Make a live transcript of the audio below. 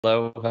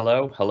Hello,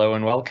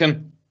 and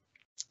welcome.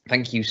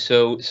 Thank you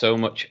so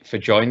much for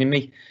joining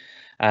me.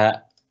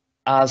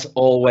 As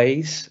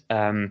always,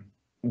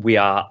 we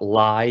are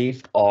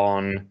live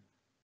on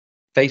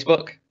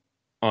Facebook,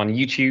 on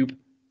YouTube,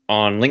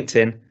 on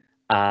LinkedIn,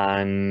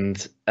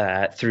 and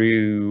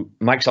through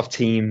Microsoft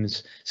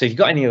Teams. So if you've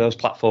got any of those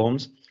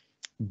platforms,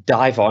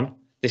 dive on.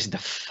 This is the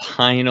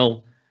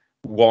final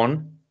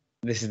one.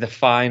 This is the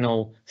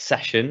final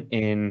session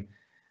in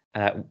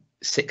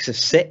 6 of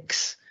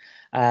 6.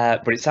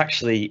 But it's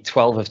actually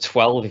 12 of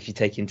 12 if you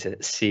take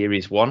into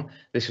series 1.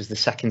 This was the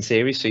second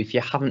series, so if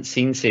you haven't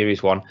seen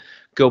series 1,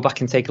 go back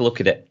and take a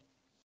look at it.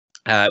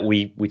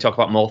 We talk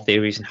about more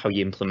theories and how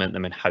you implement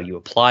them and how you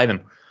apply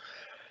them.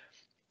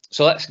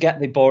 So let's get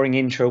the boring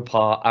intro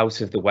part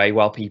out of the way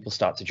while people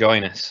start to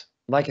join us.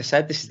 Like I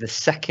said, this is the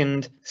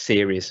second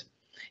series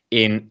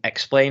in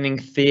explaining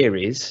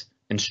theories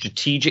and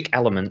strategic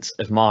elements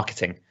of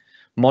marketing,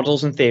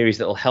 models and theories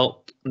that will help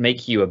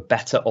make you a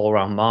better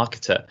all-round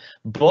marketer,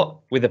 but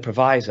with a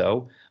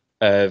proviso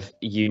of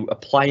you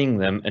applying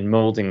them and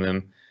molding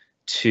them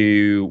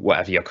to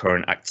whatever your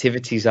current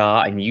activities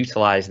are and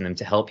utilizing them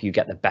to help you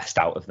get the best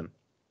out of them.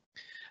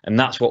 And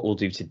that's what we'll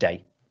do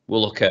today.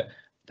 We'll look at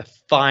the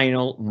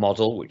final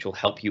model, which will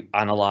help you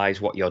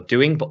analyze what you're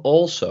doing, but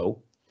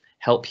also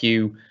help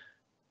you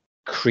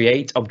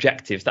create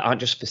objectives that aren't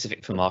just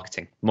specific for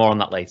marketing. More on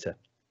that later.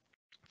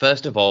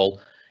 First of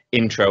all,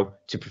 intro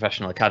to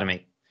Professional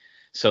Academy.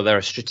 So they're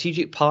a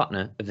strategic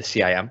partner of the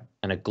CIM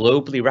and a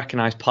globally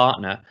recognized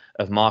partner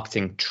of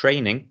marketing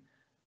training,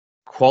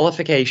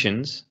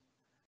 qualifications,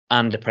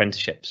 and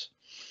apprenticeships.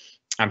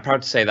 I'm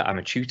proud to say that I'm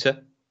a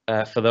tutor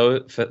for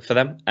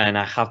them, and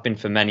I have been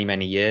for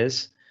many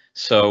years.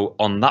 So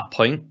on that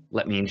point,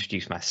 let me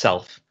introduce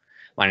myself.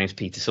 My name is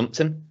Peter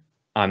Sumpton.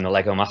 I'm the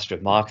Lego Master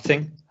of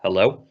Marketing.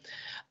 Hello.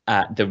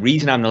 The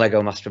reason I'm the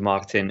Lego Master of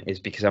Marketing is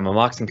because I'm a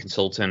marketing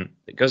consultant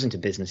that goes into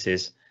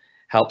businesses,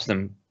 helps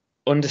them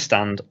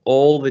understand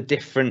all the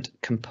different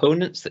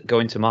components that go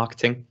into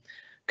marketing,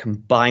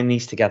 combine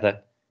these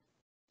together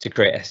to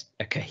create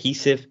a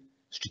cohesive,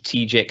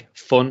 strategic,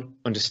 fun,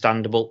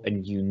 understandable,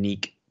 and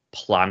unique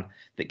plan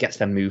that gets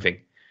them moving,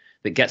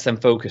 that gets them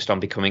focused on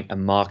becoming a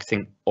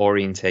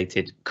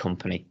marketing-orientated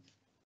company.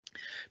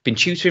 Been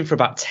tutoring for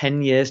about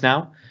 10 years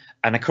now,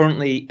 and I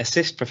currently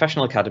assist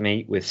Professional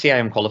Academy with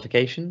CIM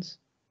qualifications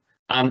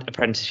and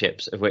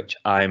apprenticeships, of which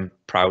I'm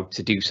proud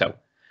to do so.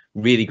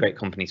 Really great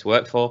company to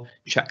work for.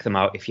 Check them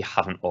out if you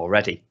haven't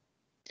already.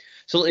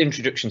 So a little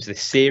introduction to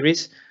this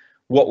series.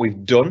 What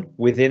we've done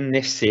within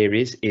this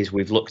series is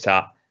we've looked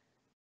at,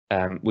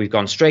 we've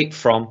gone straight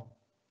from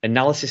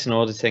analysis and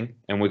auditing,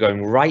 and we're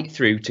going right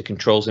through to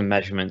controls and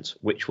measurements,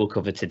 which we'll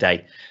cover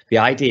today. The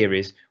idea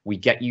is we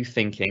get you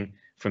thinking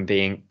from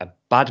being a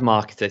bad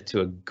marketer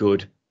to a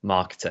good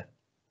marketer.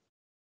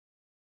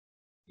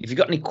 If you've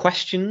got any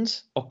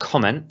questions or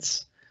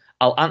comments,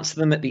 I'll answer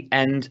them at the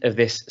end of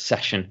this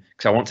session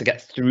because I want to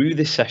get through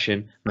this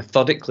session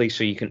methodically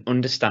so you can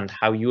understand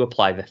how you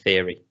apply the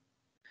theory.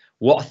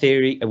 What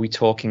theory are we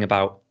talking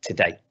about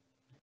today?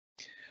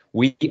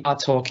 We are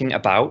talking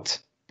about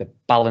the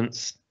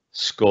Balanced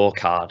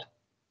Scorecard,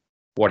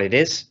 what it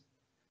is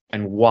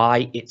and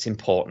why it's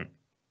important.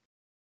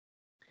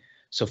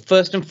 So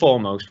first and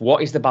foremost,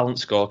 what is the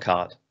Balanced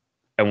Scorecard?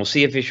 And we'll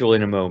see a visual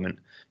in a moment.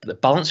 But the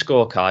Balanced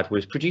Scorecard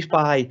was produced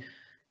by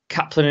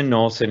Kaplan and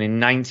Norton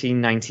in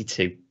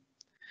 1992,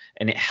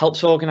 and it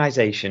helps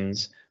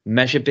organizations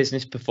measure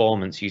business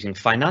performance using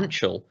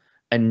financial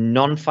and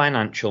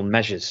non-financial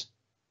measures.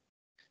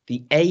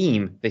 The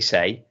aim, they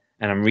say,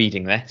 and I'm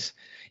reading this,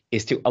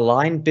 is to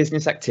align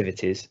business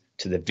activities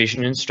to the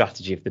vision and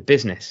strategy of the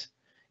business,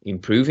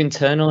 improve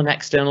internal and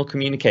external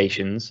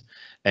communications,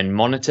 and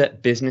monitor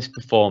business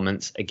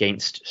performance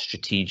against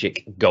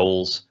strategic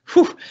goals.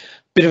 Whew,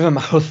 bit of a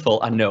mouthful,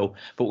 I know,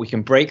 but we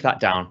can break that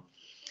down.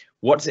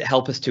 What does it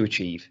help us to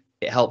achieve?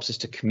 It helps us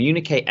to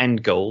communicate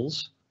end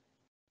goals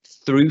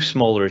through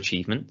smaller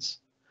achievements,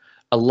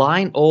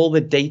 align all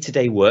the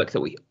day-to-day work that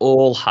we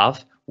all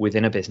have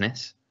within a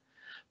business,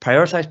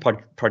 prioritize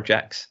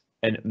projects,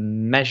 and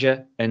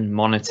measure and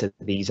monitor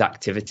these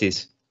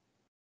activities.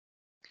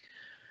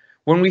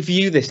 When we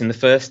view this in the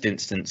first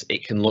instance,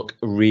 it can look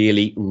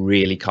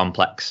really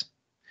complex.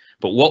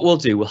 But what we'll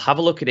do, we'll have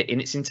a look at it in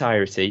its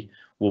entirety,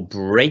 we'll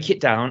break it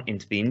down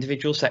into the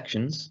individual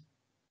sections,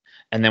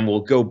 and then we'll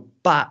go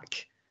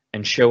back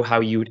and show how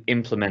you would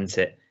implement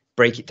it,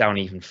 break it down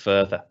even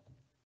further.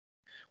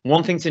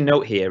 One thing to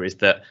note here is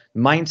that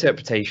my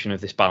interpretation of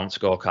this Balanced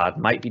Scorecard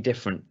might be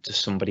different to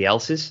somebody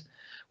else's.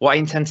 What I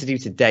intend to do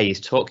today is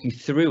talk you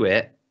through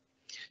it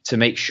to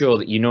make sure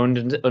that you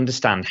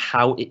understand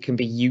how it can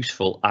be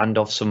useful and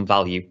of some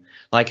value.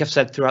 Like I've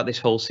said throughout this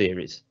whole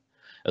series,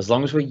 as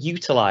long as we're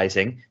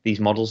utilizing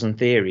these models and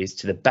theories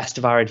to the best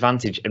of our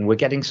advantage and we're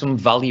getting some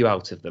value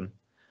out of them.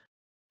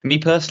 Me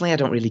personally, I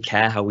don't really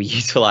care how we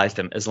utilize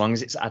them as long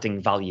as it's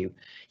adding value.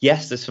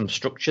 Yes, there's some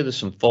structure, there's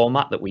some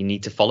format that we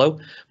need to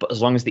follow, but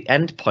as long as the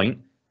end point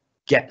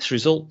gets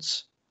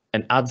results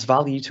and adds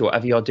value to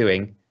whatever you're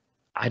doing,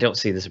 I don't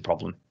see there's a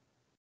problem.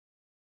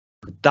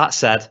 That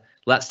said,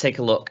 let's take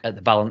a look at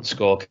the Balanced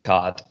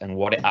Scorecard and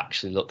what it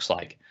actually looks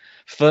like.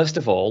 First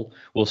of all,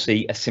 we'll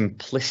see a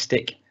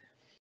simplistic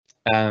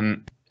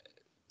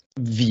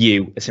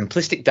view, a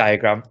simplistic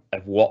diagram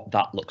of what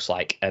that looks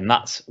like, and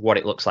that's what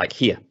it looks like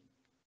here.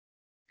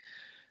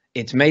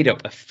 It's made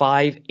up of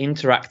 5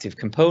 interactive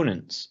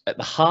components. At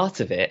the heart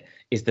of it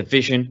is the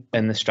vision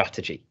and the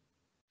strategy.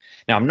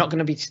 Now, I'm not going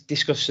to be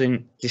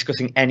discussing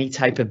any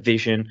type of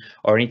vision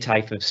or any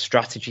type of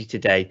strategy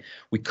today.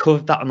 We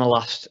covered that on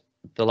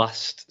the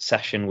last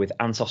session with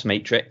Antos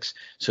Matrix,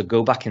 so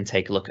go back and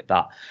take a look at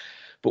that.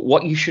 But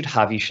what you should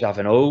have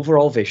an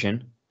overall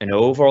vision, an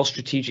overall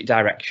strategic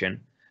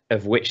direction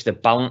of which the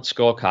Balanced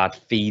Scorecard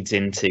feeds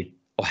into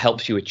or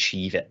helps you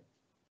achieve it.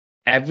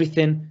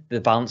 Everything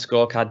the Balanced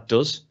Scorecard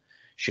does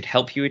should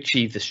help you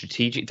achieve the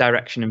strategic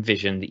direction and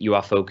vision that you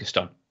are focused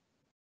on.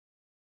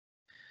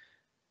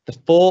 The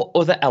 4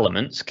 other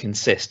elements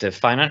consist of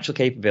financial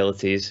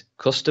capabilities,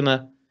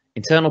 customer,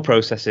 internal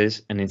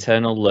processes, and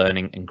internal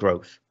learning and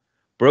growth.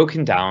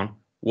 Broken down,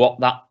 what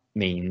that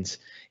means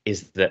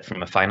is that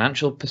from a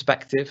financial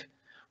perspective,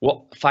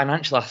 what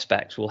financial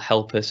aspects will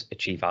help us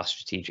achieve our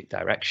strategic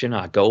direction,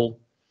 our goal.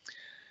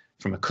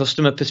 From a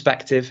customer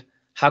perspective,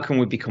 how can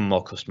we become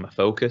more customer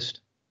focused?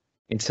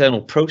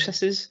 Internal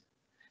processes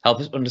help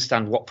us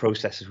understand what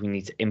processes we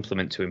need to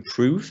implement to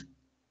improve.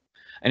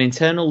 And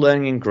internal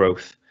learning and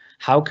growth,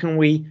 how can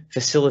we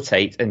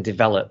facilitate and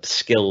develop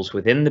skills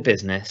within the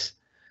business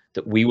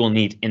that we will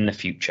need in the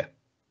future?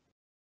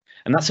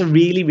 And that's a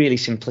really, really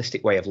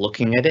simplistic way of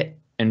looking at it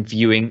and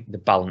viewing the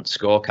Balanced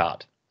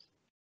Scorecard.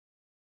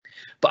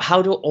 But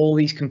how do all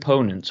these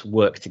components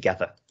work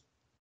together?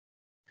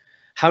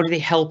 How do they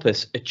help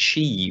us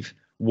achieve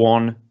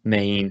one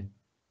main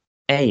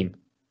aim?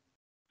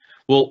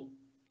 Well,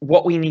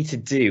 what we need to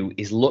do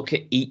is look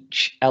at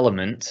each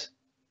element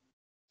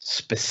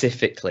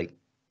specifically,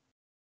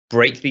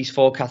 break these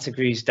 4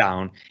 categories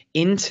down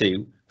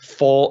into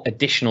 4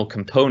 additional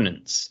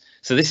components.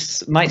 So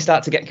this might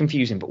start to get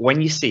confusing, but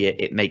when you see it,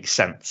 it makes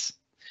sense.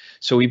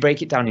 So we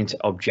break it down into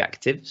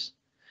objectives.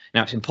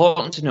 Now, it's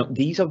important to note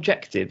these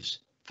objectives,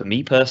 for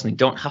me personally,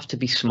 don't have to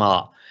be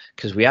smart,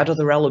 because we add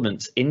other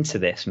elements into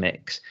this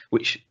mix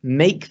which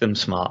make them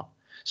smart.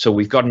 So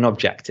we've got an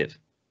objective.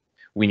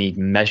 We need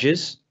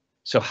measures.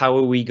 So how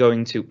are we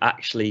going to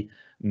actually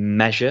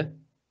measure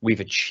we've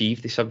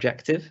achieved this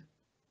objective?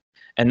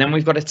 And then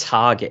we've got a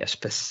target, a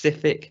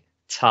specific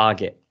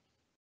target.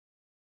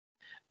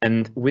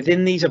 And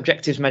within these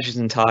objectives, measures,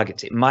 and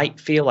targets, it might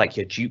feel like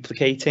you're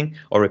duplicating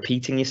or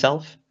repeating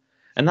yourself.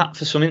 And that,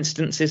 for some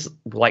instances,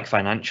 like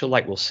financial,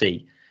 like we'll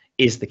see,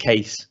 is the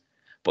case.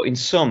 But in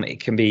some, it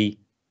can be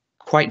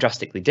quite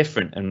drastically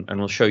different, and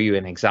we'll show you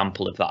an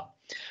example of that.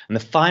 And the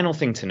final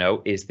thing to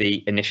note is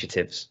the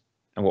initiatives.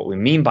 And what we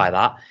mean by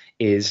that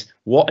is,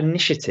 what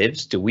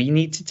initiatives do we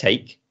need to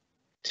take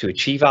to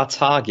achieve our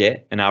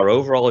target and our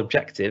overall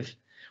objective,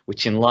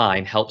 which in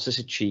line helps us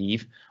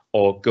achieve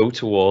or go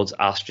towards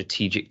our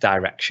strategic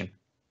direction.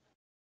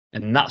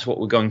 And that's what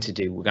we're going to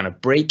do. We're going to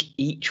break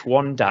each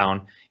one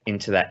down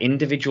into their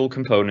individual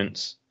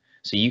components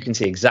so you can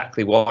see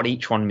exactly what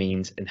each one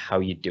means and how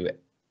you do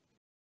it.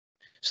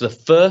 So the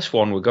first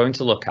one we're going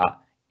to look at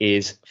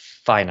is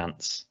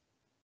finance.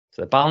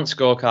 So the Balanced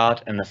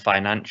Scorecard and the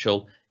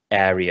financial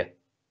area.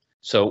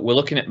 So we're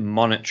looking at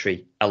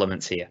monetary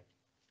elements here.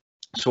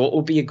 So what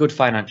would be a good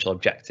financial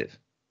objective?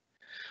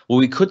 Well,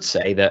 we could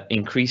say that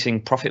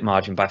increasing profit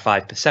margin by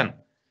 5%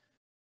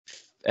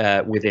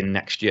 within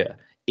next year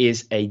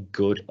is a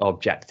good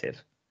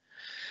objective.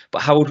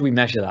 But how would we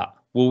measure that?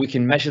 Well, we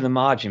can measure the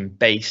margin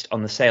based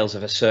on the sales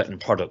of a certain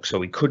product. So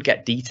we could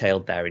get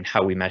detailed there in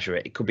how we measure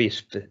it. It could be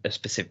a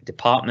specific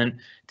department,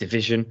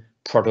 division,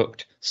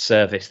 product,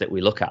 service that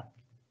we look at.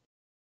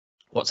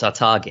 What's our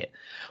target?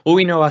 Well,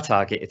 we know our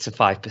target, it's a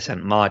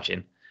 5%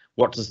 margin.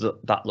 What does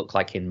that look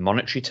like in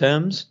monetary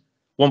terms?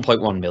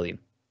 1.1 million.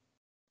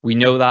 We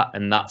know that,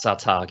 and that's our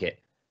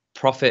target.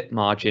 Profit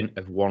margin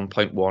of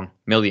 1.1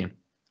 million.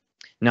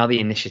 Now the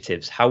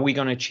initiatives, how are we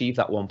going to achieve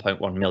that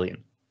 1.1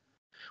 million?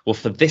 Well,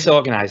 for this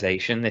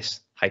organization,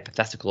 this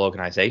hypothetical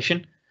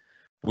organization,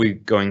 we're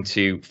going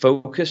to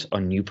focus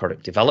on new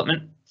product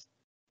development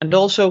and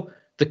also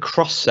the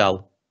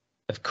cross-sell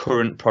of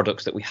current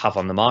products that we have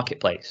on the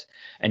marketplace.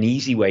 An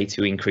easy way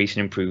to increase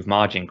and improve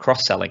margin,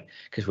 cross-selling,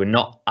 because we're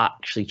not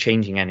actually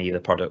changing any of the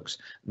products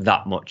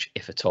that much,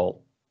 if at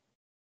all.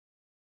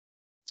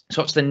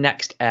 So what's the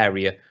next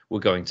area we're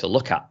going to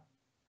look at?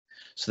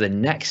 So the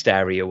next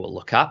area we'll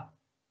look at,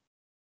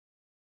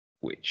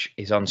 which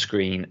is on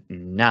screen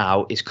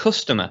now, is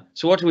customer.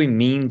 So what do we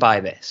mean by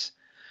this?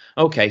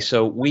 Okay,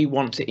 so we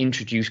want to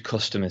introduce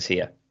customers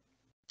here.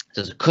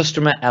 There's a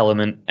customer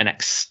element, an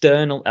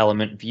external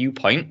element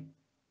viewpoint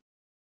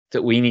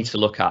that we need to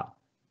look at.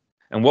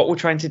 And what we're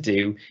trying to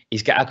do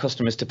is get our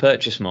customers to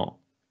purchase more.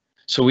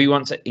 So we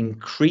want to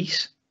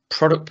increase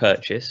product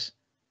purchase,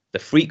 the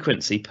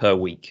frequency per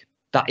week.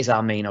 That is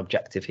our main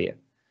objective here.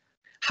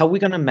 How are we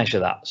going to measure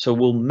that? So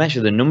we'll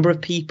measure the number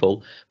of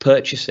people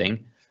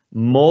purchasing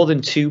more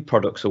than 2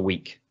 products a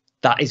week.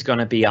 That is going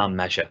to be our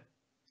measure.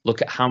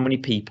 look at how many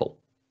people.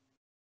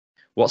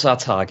 What's our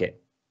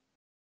target?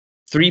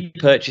 3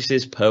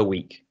 purchases per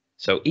week.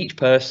 So each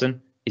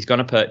person is going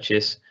to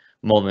purchase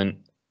more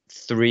than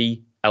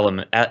 3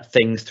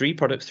 things, 3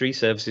 products, 3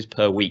 services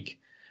per week.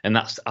 And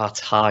that's our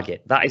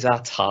target. That is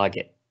our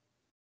target.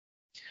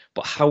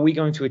 But how are we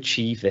going to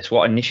achieve this?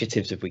 What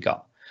initiatives have we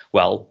got?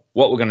 Well,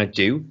 what we're going to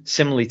do,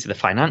 similarly to the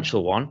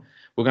financial one,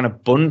 we're going to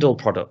bundle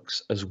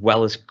products as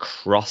well as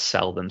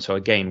cross-sell them. So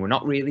again, we're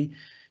not really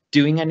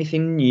doing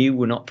anything new.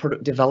 We're not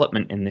product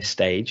development in this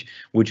stage.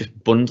 We're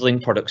just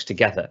bundling products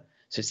together.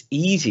 So it's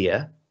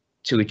easier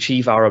to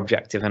achieve our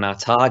objective and our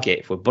target.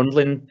 If we're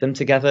bundling them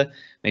together,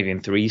 maybe in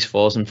 3s,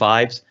 4s, and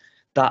 5s,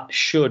 that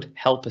should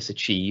help us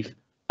achieve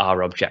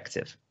our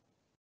objective.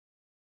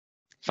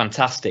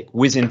 Fantastic,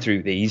 whizzing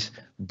through these,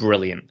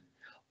 brilliant.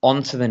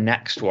 On to the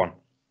next one,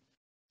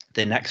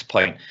 the next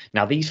point.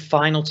 Now, these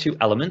final 2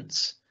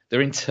 elements,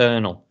 they're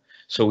internal.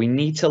 So we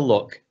need to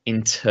look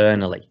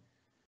internally.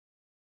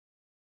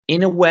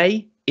 In a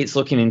way, it's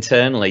looking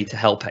internally to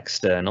help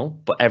external,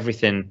 but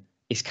everything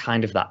is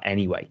kind of that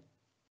anyway.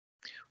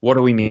 What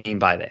do we mean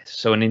by this?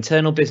 So an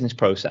internal business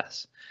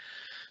process.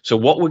 So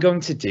what we're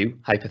going to do,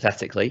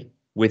 hypothetically,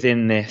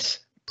 within this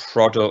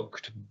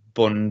product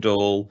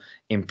bundle,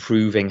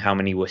 improving how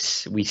many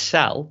we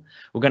sell,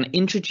 we're going to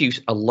introduce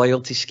a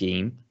loyalty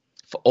scheme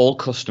for all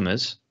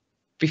customers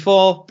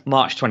before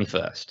March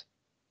 21st.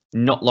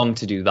 Not long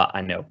to do that,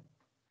 I know.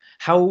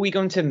 How are we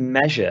going to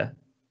measure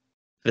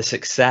the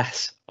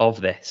success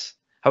of this?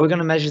 How are we going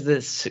to measure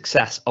the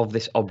success of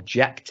this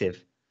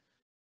objective?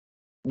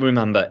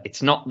 Remember,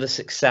 it's not the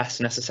success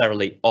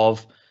necessarily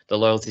of the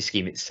loyalty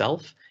scheme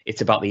itself.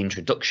 It's about the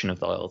introduction of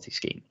the loyalty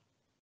scheme.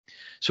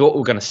 So what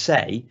we're going to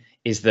say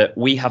is that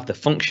we have the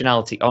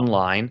functionality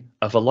online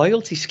of a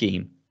loyalty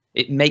scheme.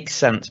 It makes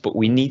sense, but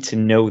we need to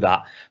know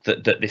that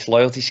this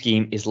loyalty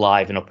scheme is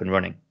live and up and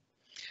running.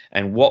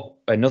 And what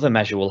another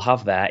measure we'll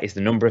have there is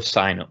the number of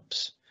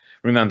signups.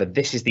 Remember,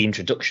 this is the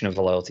introduction of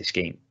the loyalty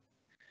scheme.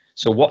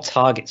 So what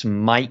targets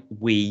might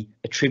we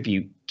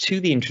attribute to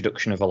the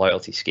introduction of a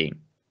loyalty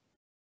scheme?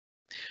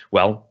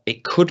 Well,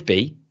 it could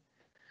be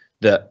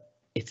that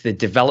it's the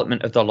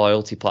development of the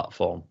loyalty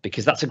platform,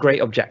 because that's a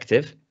great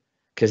objective.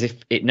 Because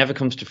if it never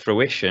comes to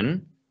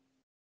fruition,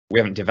 we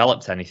haven't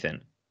developed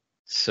anything.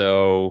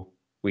 So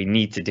we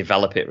need to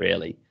develop it,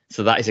 really.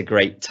 So that is a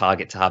great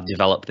target to have,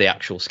 develop the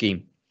actual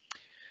scheme.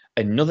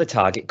 Another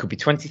target could be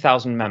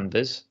 20,000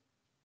 members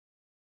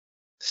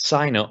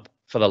sign up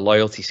for the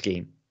loyalty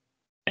scheme.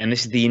 And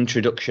this is the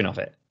introduction of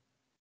it.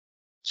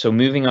 So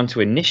moving on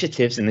to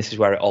initiatives, and this is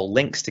where it all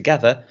links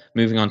together,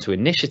 moving on to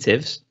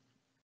initiatives.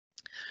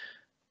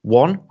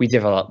 1, we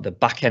develop the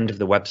back end of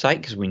the website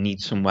because we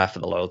need somewhere for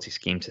the loyalty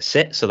scheme to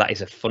sit. So that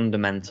is a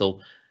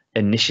fundamental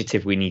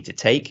initiative we need to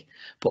take,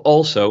 but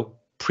also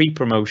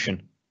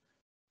pre-promotion.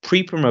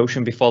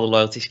 Pre-promotion before the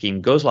loyalty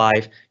scheme goes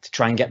live to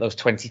try and get those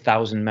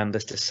 20,000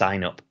 members to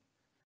sign up.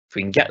 If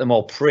we can get them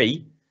all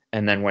pre,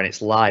 and then when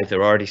it's live,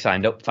 they're already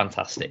signed up,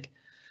 fantastic.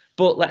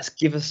 But let's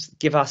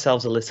give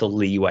ourselves a little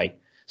leeway.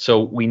 So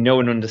we know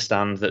and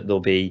understand that there'll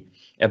be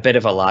a bit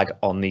of a lag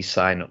on these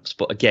signups.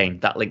 But again,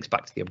 that links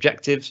back to the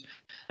objectives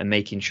and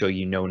making sure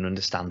you know and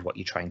understand what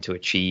you're trying to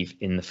achieve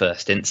in the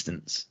first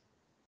instance.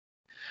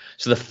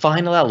 So the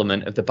final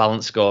element of the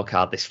balanced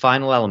scorecard, this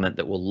final element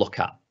that we'll look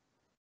at,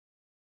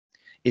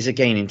 is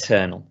again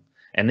internal.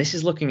 And this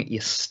is looking at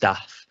your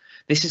staff.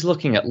 This is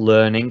looking at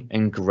learning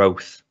and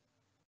growth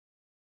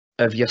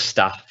of your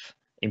staff,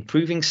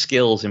 improving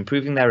skills,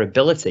 improving their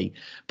ability,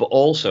 but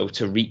also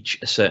to reach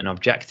a certain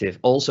objective,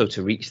 also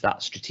to reach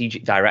that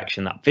strategic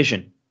direction, that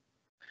vision.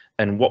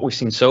 And what we've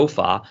seen so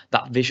far,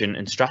 that vision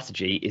and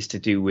strategy is to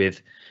do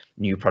with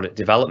new product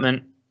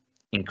development,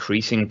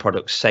 increasing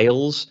product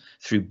sales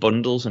through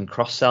bundles and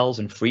cross-sells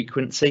and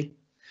frequency,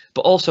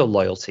 but also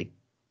loyalty.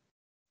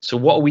 So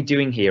what are we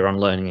doing here on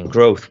learning and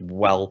growth?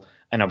 Well,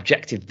 an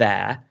objective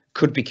there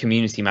could be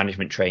community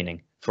management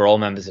training for all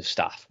members of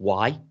staff.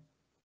 Why?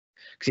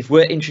 Because if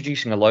we're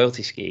introducing a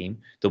loyalty scheme,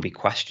 there'll be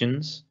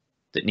questions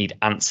that need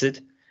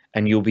answered,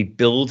 and you'll be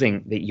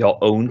building your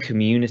own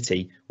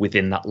community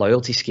within that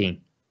loyalty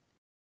scheme.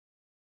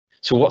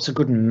 So what's a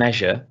good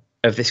measure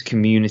of this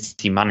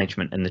community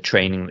management and the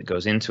training that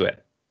goes into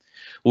it?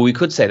 Well, we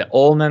could say that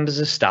all members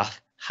of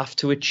staff have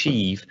to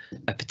achieve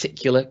a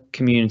particular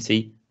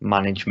community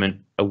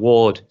management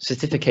award,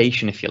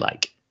 certification, if you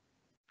like.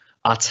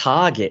 Our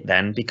target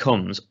then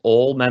becomes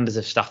all members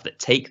of staff that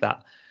take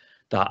that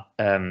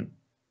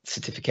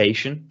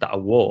certification, that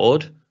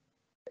award,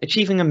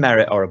 achieving a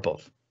merit or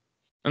above.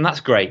 And that's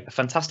great, a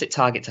fantastic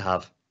target to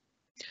have.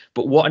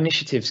 But what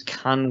initiatives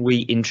can we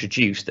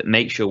introduce that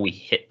make sure we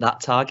hit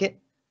that target?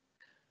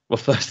 Well,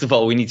 first of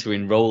all, we need to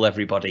enroll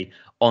everybody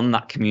on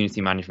that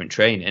community management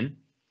training.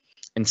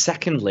 And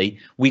secondly,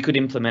 we could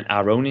implement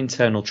our own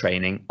internal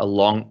training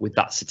along with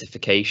that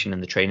certification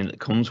and the training that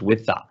comes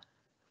with that.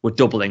 We're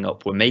doubling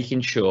up. We're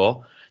making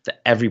sure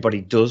that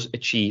everybody does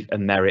achieve a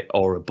merit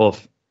or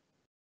above.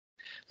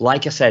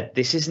 Like I said,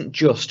 this isn't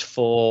just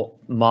for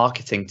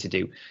marketing to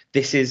do.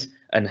 This is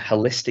and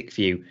holistic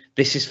view.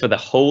 This is for the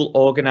whole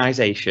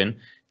organization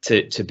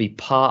to be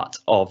part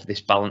of this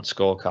balanced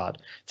scorecard,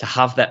 to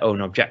have their own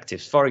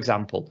objectives. For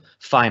example,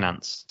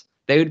 finance,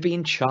 they would be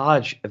in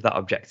charge of that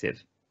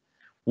objective.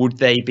 Would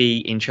they be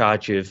in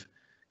charge of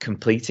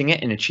completing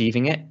it and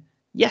achieving it?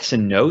 Yes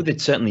and no, they'd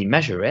certainly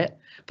measure it,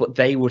 but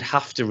they would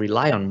have to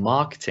rely on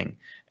marketing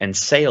and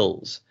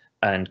sales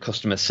and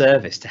customer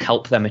service to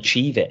help them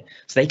achieve it.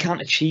 So they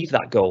can't achieve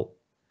that goal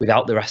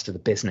without the rest of the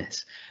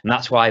business. And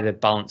that's why the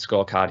balanced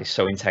scorecard is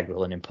so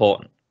integral and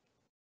important.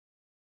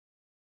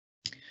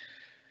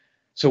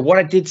 So what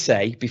I did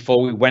say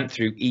before we went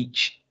through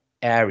each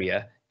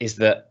area is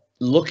that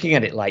looking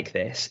at it like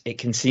this, it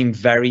can seem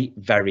very,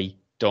 very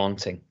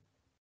daunting.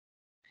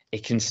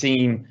 It can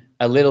seem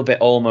a little bit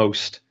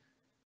almost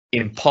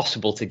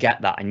impossible to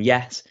get that. And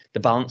yes, the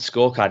balanced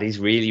scorecard is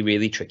really,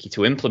 really tricky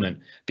to implement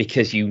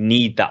because you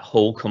need that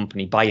whole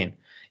company buy-in.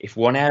 If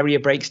one area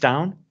breaks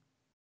down,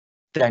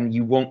 then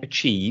you won't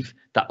achieve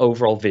that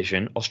overall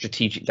vision or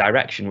strategic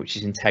direction, which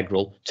is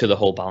integral to the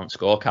whole balanced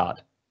scorecard.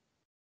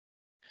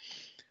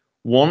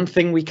 One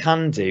thing we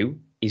can do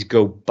is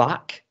go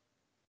back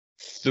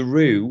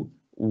through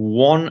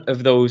one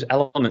of those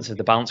elements of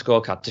the balanced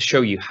scorecard to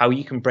show you how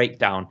you can break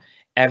down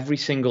every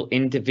single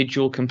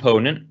individual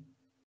component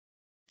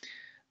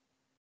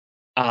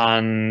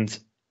and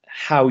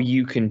how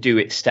you can do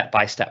it step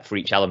by step for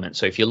each element.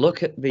 So if you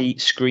look at the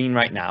screen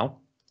right now,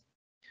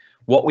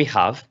 what we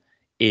have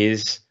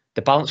is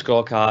the balanced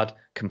scorecard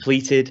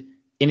completed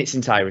in its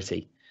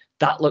entirety.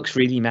 That looks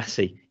really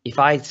messy. If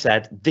I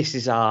said this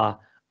is our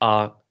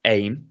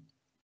aim,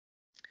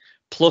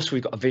 plus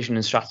we've got a vision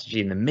and strategy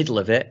in the middle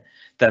of it,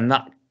 then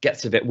that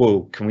gets a bit,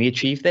 whoa, can we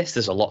achieve this?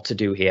 There's a lot to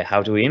do here.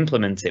 How do we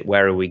implement it?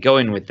 Where are we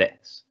going with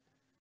this?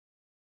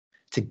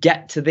 To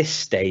get to this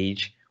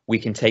stage, we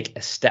can take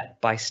a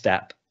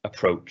step-by-step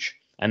approach.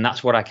 And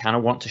that's what I kind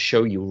of want to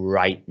show you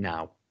right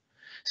now.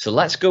 So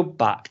let's go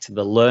back to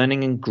the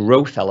learning and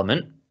growth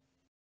element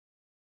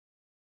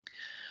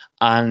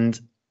and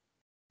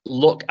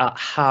look at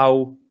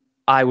how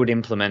I would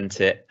implement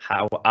it,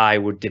 how I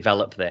would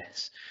develop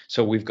this.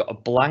 So we've got a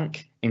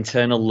blank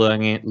internal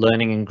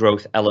learning and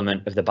growth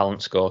element of the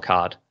balanced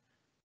scorecard.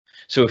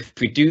 So if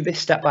we do this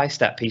step by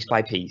step, piece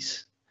by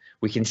piece,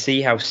 we can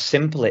see how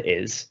simple it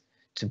is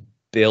to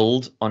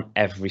build on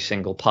every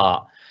single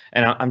part.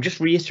 And I'm just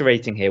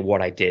reiterating here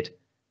what I did.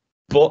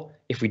 But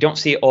if we don't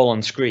see it all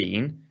on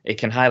screen, it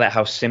can highlight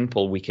how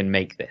simple we can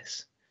make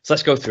this. So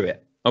let's go through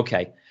it.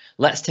 Okay,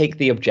 let's take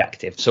the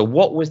objective. So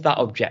what was that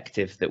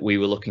objective that we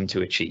were looking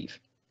to achieve?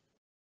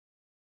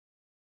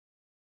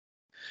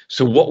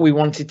 So what we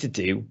wanted to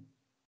do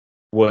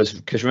was,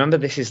 because remember,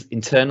 this is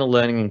internal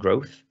learning and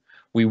growth.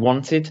 We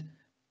wanted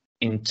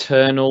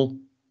internal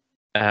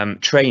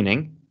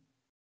training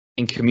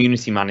in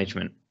community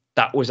management.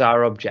 That was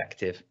our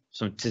objective.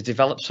 So to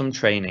develop some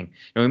training.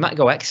 Now we might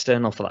go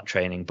external for that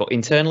training, but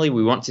internally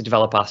we want to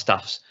develop our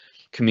staff's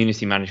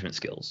community management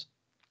skills.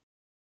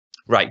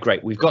 Right,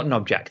 great. We've got an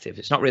objective.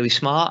 It's not really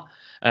smart.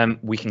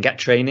 We can get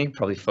training,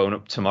 probably phone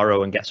up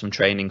tomorrow and get some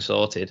training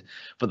sorted,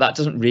 but that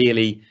doesn't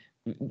really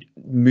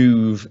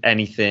move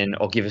anything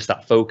or give us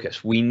that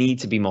focus. We need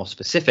to be more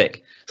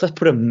specific. So let's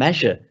put a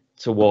measure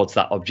towards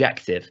that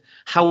objective.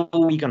 How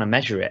are we going to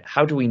measure it?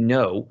 How do we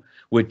know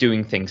we're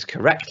doing things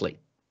correctly?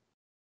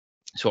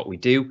 So what we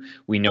do,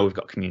 we know we've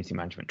got community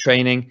management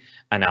training,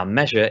 and our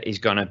measure is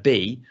going to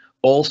be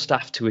all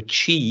staff to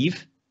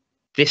achieve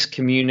this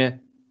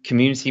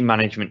community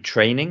management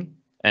training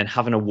and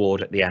have an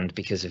award at the end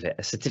because of it,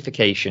 a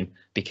certification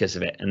because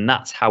of it. And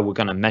that's how we're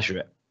going to measure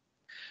it.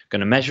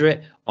 Going to measure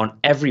it on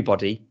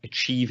everybody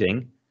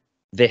achieving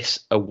this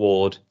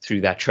award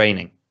through their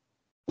training.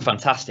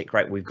 Fantastic,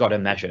 right? We've got a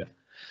measure.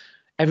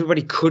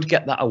 Everybody could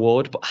get that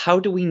award, but how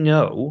do we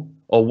know,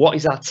 or what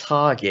is our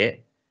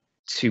target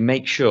to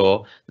make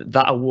sure that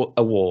that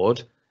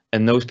award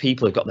and those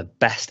people have got the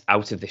best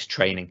out of this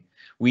training?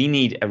 We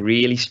need a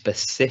really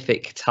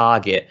specific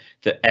target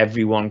that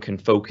everyone can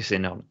focus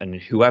in on, and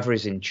whoever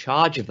is in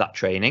charge of that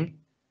training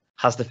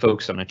has the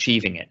focus on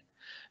achieving it.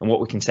 And what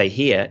we can say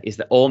here is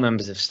that all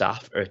members of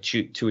staff are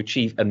to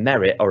achieve a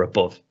merit or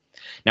above.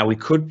 Now, we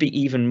could be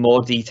even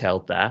more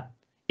detailed there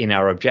in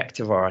our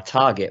objective or our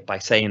target by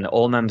saying that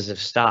all members of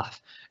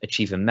staff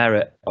achieve a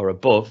merit or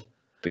above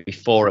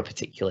before a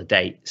particular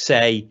date,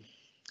 say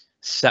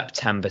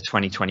September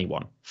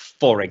 2021,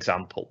 for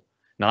example.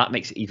 Now, that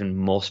makes it even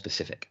more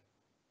specific.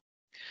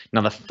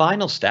 Now, the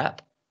final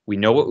step, we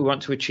know what we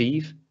want to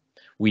achieve.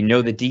 We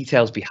know the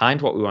details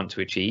behind what we want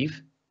to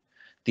achieve.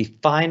 The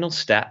final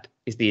step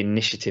is the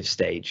initiative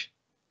stage.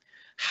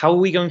 How are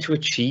we going to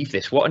achieve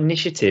this? What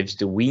initiatives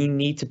do we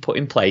need to put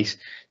in place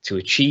to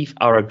achieve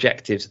our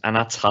objectives and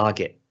our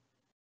target?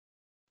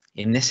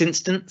 In this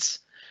instance,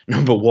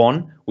 number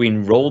one, we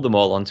enroll them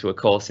all onto a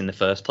course in the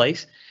first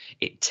place.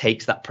 It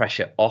takes that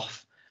pressure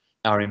off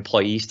our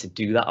employees to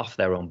do that off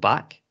their own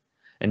back.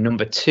 And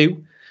number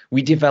two,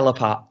 we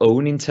develop our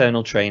own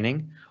internal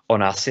training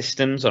on our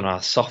systems, on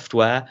our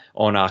software,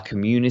 on our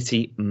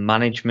community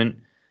management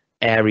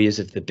areas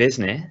of the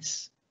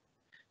business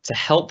to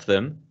help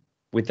them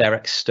with their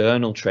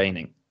external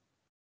training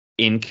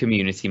in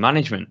community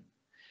management.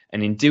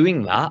 And in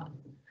doing that,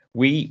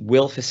 we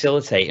will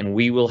facilitate and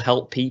we will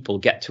help people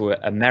get to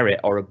a merit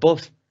or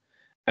above.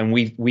 And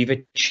we've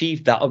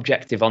achieved that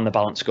objective on the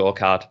Balanced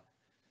Scorecard.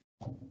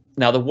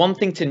 Now, the one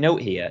thing to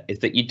note here is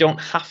that you don't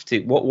have to,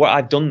 what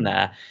I've done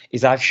there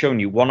is I've shown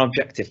you one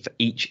objective for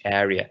each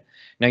area.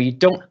 Now, you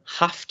don't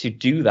have to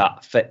do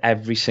that for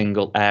every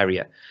single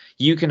area.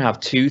 You can have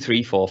 2,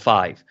 3, 4,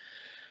 5,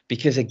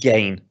 because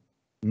again,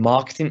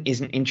 marketing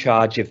isn't in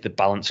charge of the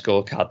Balanced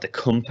Scorecard, the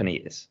company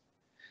is.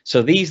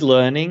 So these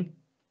learning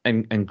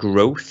and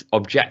growth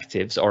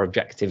objectives, or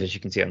objective as you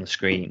can see on the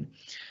screen,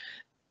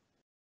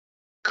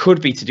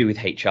 could be to do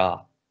with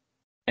HR.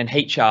 And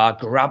HR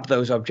grab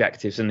those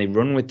objectives and they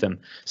run with them.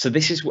 So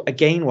this is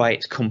again why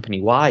it's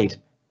company wide.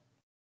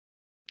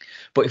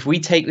 But if we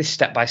take this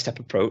step-by-step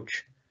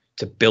approach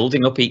to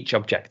building up each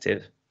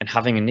objective and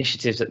having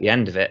initiatives at the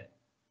end of it,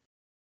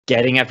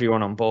 getting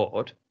everyone on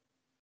board,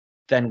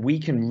 then we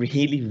can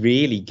really,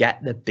 really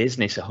get the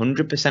business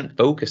 100%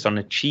 focused on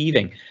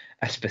achieving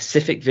a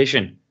specific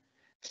vision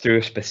through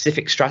a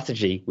specific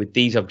strategy with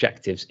these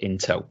objectives in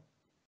tow.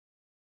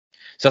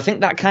 So I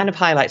think that kind of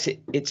highlights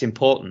its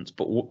importance,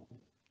 but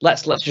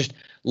let's just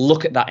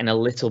look at that in a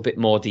little bit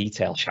more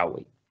detail, shall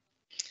we?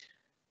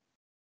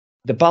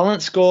 The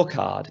Balanced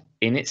Scorecard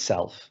in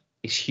itself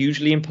is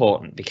hugely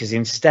important because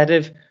instead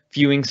of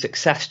viewing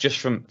success just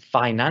from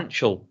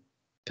financial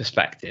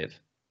perspective,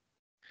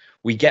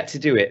 we get to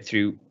do it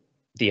through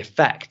the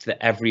effect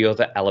that every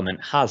other element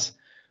has,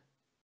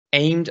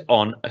 aimed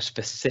on a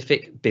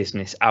specific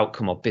business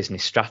outcome or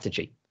business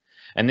strategy.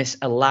 And this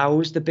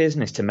allows the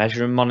business to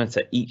measure and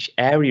monitor each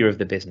area of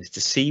the business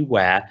to see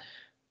where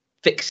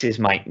fixes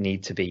might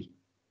need to be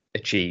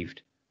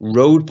achieved,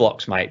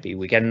 roadblocks might be,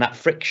 we're getting that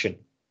friction.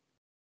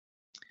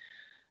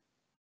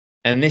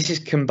 And this is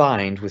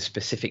combined with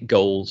specific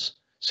goals.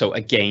 So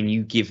again,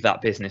 you give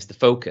that business the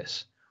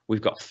focus.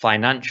 We've got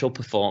financial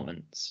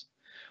performance.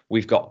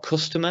 We've got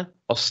customer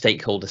or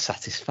stakeholder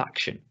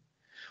satisfaction.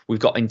 We've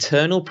got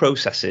internal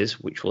processes,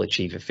 which will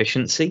achieve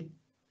efficiency.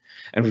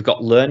 And we've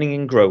got learning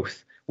and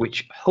growth,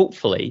 which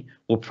hopefully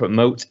will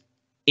promote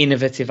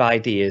innovative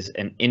ideas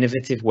and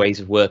innovative ways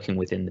of working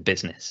within the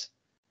business.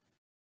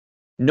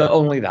 Not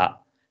only that,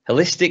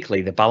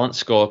 holistically, the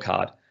Balanced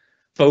Scorecard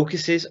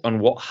focuses on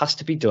what has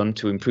to be done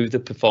to improve the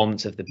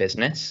performance of the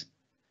business.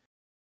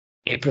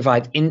 It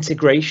provides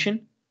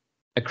integration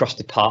across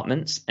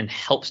departments and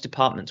helps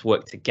departments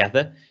work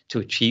together to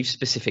achieve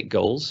specific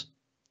goals.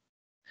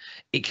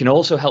 It can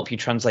also help you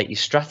translate your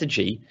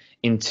strategy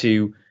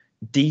into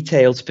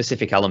detailed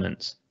specific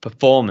elements,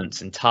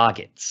 performance and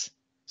targets,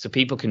 so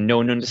people can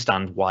know and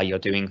understand why you're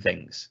doing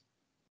things.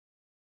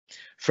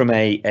 From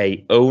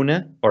a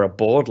owner or a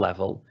board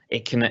level,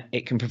 it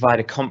can provide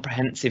a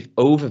comprehensive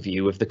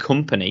overview of the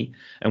company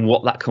and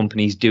what that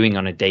company is doing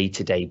on a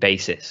day-to-day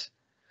basis.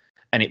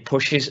 And it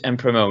pushes and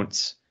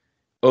promotes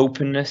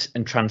openness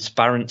and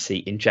transparency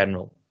in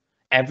general.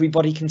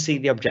 Everybody can see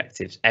the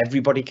objectives.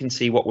 Everybody can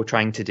see what we're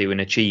trying to do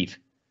and achieve.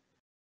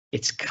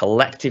 It's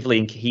collectively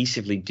and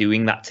cohesively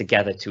doing that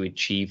together to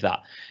achieve that.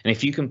 And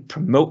if you can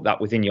promote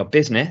that within your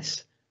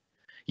business,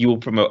 you will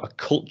promote a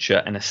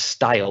culture and a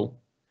style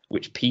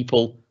which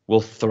people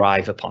will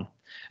thrive upon.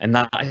 And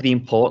that is the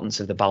importance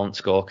of the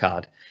Balanced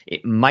Scorecard.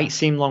 It might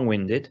seem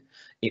long-winded.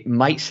 It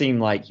might seem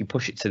like you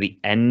push it to the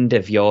end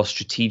of your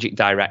strategic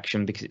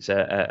direction because it's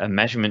a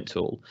measurement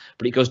tool,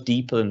 but it goes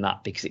deeper than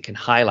that because it can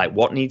highlight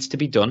what needs to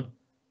be done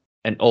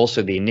and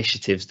also the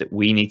initiatives that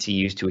we need to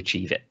use to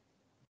achieve it.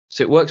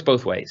 So it works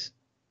both ways.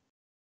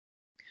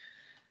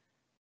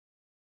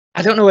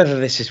 I don't know whether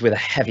this is with a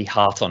heavy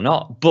heart or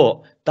not,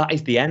 but that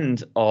is the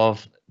end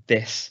of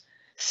this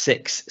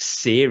 6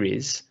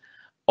 series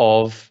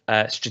of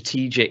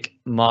strategic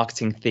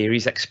marketing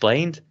theories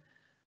explained.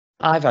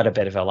 I've had a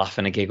bit of a laugh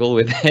and a giggle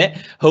with it.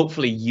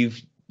 Hopefully you've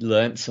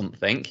learned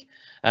something.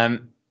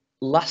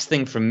 Last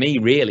thing from me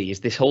really is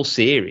this whole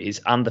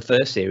series and the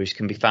first series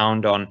can be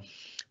found on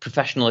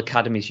Professional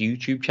Academy's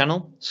YouTube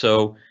channel.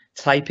 So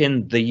type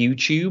in the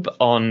YouTube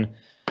on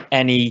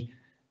any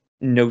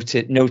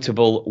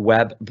notable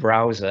web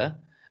browser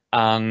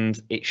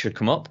and it should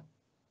come up.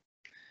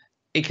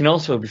 It can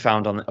also be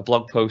found on a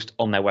blog post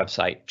on their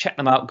website. Check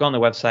them out, go on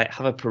their website,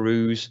 have a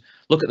peruse,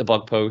 look at the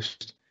blog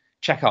post,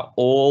 check out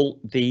all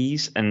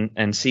these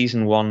and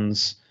season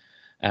 1's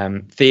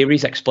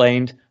theories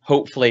explained.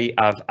 Hopefully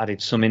I've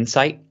added some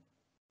insight.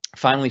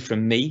 Finally,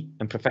 from me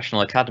and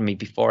Professional Academy,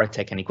 before I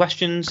take any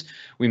questions,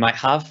 we might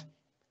have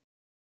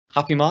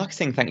happy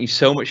marketing. Thank you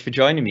so much for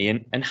joining me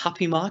and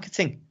happy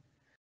marketing.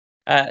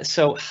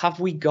 So have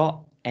we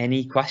got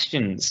any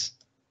questions?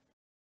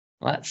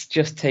 Let's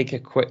just take a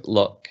quick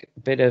look. A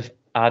bit of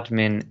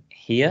admin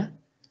here.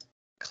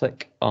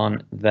 Click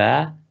on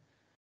there.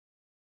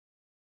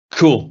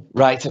 Cool.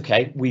 Right.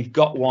 OK, we've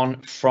got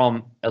one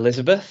from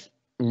Elizabeth.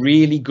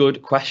 Really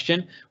good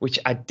question, which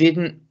I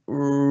didn't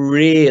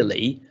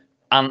really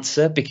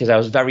answer because I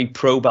was very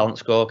pro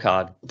Balanced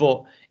Scorecard,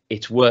 but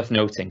it's worth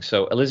noting.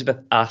 So Elizabeth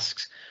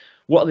asks,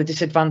 what are the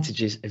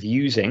disadvantages of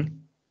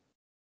using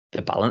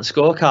The Balanced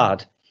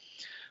Scorecard.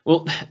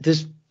 Well,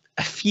 there's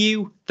a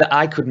few that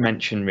I could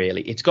mention,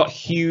 really. It's got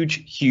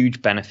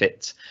huge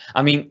benefits.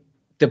 I mean,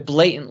 the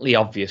blatantly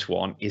obvious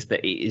one is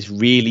that it is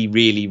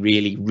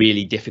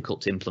really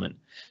difficult to implement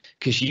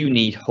because you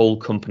need whole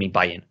company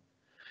buy-in.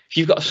 If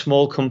you've got a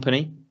small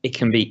company, it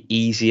can be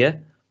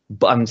easier,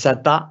 but having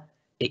said that,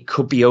 it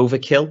could be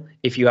overkill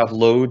if you have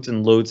loads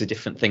and loads of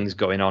different things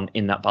going on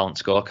in that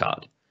Balanced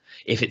Scorecard.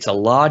 If it's a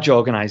large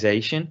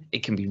organization,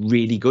 it can be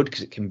really good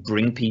because it can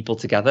bring people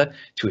together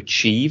to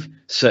achieve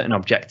certain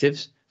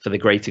objectives for the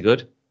greater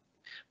good.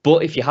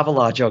 But if you have a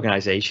large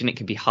organization, it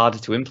can be harder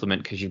to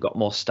implement because you've got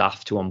more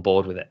staff to on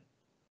board with it.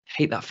 I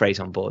hate that phrase,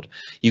 on board.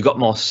 You've got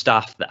more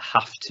staff that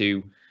have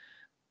to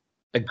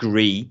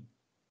agree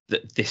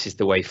that this is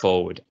the way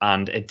forward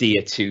and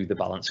adhere to the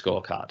Balanced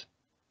Scorecard.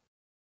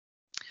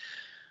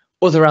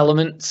 Other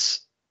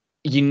elements,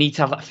 you need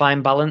to have that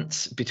fine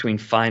balance between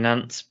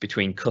finance,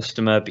 between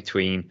customer,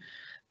 between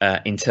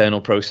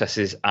internal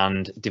processes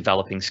and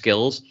developing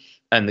skills.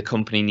 And the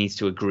company needs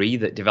to agree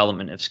that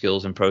development of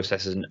skills and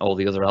processes and all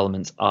the other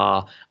elements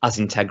are as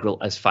integral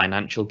as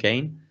financial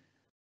gain.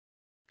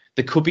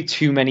 There could be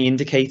too many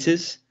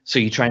indicators, so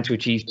you're trying to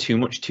achieve too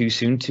much too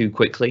soon, too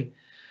quickly.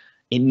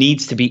 It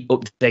needs to be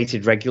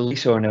updated regularly,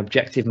 so an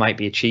objective might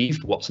be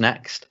achieved. What's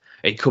next?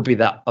 It could be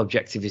that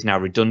objective is now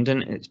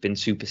redundant and it's been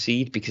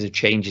superseded because of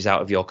changes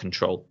out of your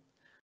control.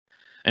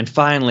 And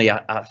finally,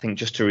 I think,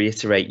 just to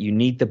reiterate, you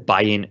need the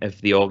buy-in of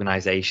the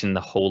organization,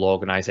 the whole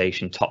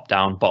organization, top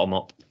down, bottom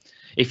up.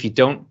 If you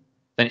don't,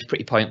 then it's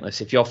pretty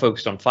pointless. If you're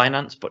focused on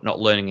finance but not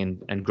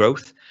learning and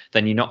growth,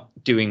 then you're not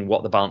doing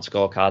what the Balanced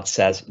Scorecard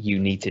says you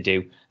need to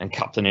do. And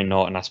Kaplan and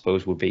Norton, I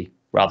suppose, would be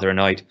rather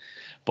annoyed.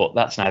 But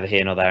that's neither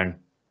here nor there.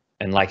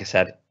 And like I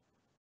said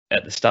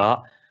at the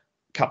start,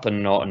 Kaplan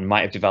and Norton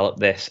might have developed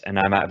this and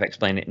I might have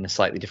explained it in a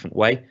slightly different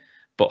way.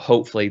 But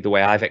hopefully the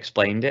way I've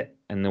explained it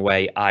and the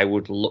way I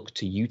would look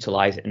to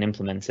utilize it and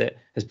implement it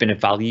has been of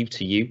value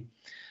to you.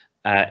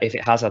 If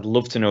it has, I'd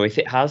love to know if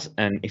it has,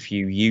 and if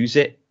you use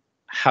it,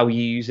 how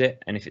you use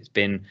it, and if it's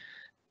been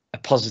a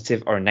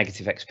positive or a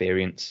negative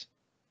experience.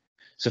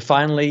 So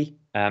finally,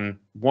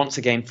 once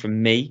again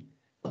from me,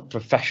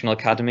 Professional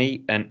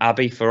Academy, and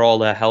Abby for all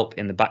their help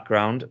in the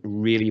background,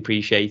 really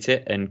appreciate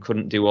it, and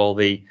couldn't do all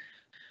the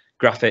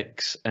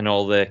graphics and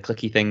all the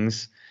clicky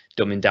things,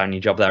 dumbing down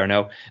your job there, I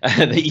know,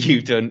 that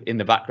you've done in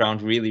the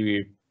background.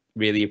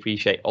 Really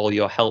appreciate all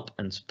your help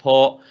and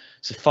support.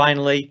 So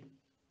finally,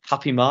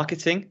 happy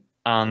marketing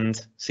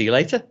and see you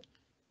later.